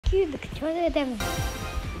Dude, the controller demo.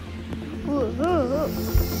 Ooh.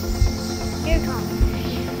 Here it comes.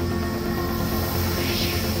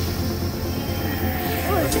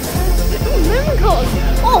 Miracles!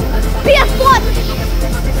 Oh, PS1!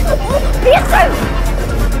 Oh, PS2!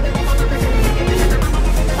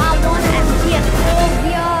 That one and PS4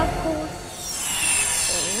 VR, of course.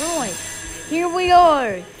 Alright, here we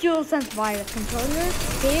are. DualSense Virus controller.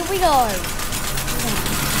 Here we are. Okay.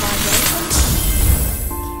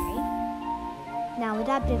 Now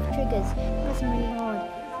adaptive triggers. Press really hard.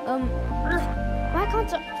 Why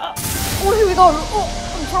can't I? Oh, here we go. Oh,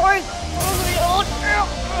 I'm sorry.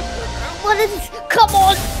 What is this? Come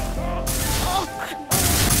on!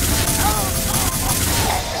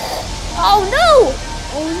 Oh no!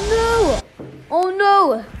 Oh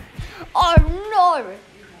no!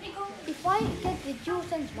 If I get the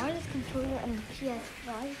DualSense wireless controller and the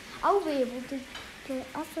PS5, I'll be able to play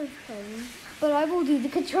other games, but I will do the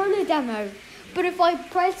controller demo. But if I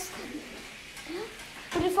press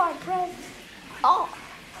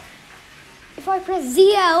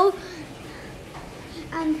ZL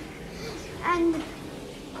and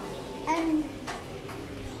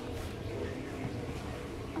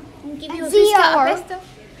give you a ZR.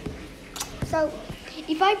 So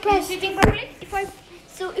if I press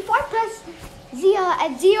ZR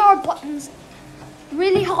and ZR buttons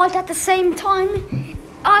really hard at the same time,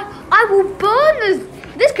 I will burn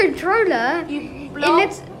this controller. You blow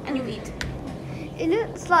and you eat. It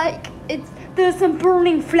looks like there's some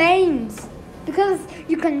burning flames because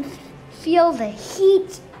you can feel the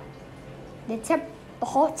heat, the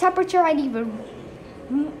hot temperature, and even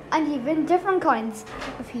different kinds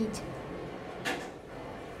of heat.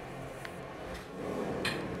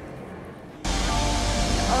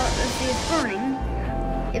 See, it's burning.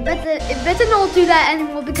 It better not do that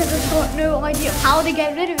anymore because I've got no idea how to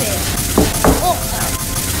get rid of it.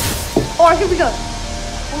 Oh, here we go.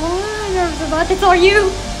 Oh, I'm nervous about this. Are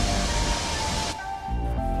you?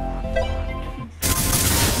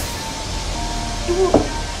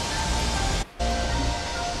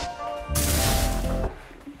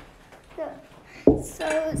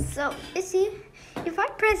 So you see, if I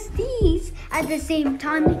press these at the same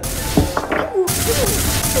time,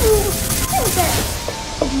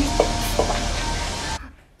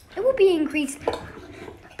 it will be increased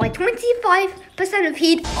by 25% of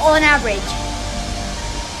heat on average.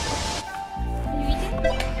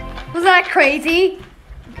 Was that crazy?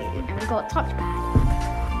 Okay, and we got a touchpad.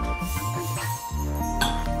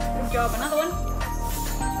 Good job. Another one.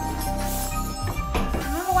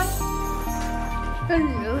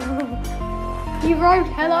 Hello. You wrote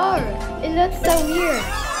hello. It looks so weird.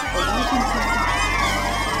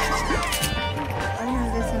 I know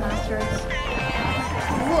this in Asterix.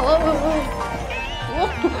 Whoa.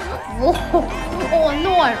 Oh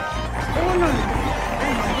no.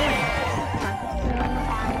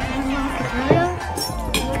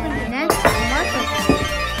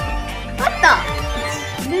 What the?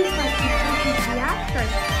 It looks like the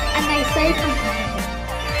reactors. And they say something.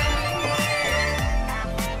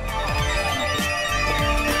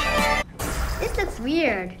 This looks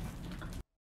weird.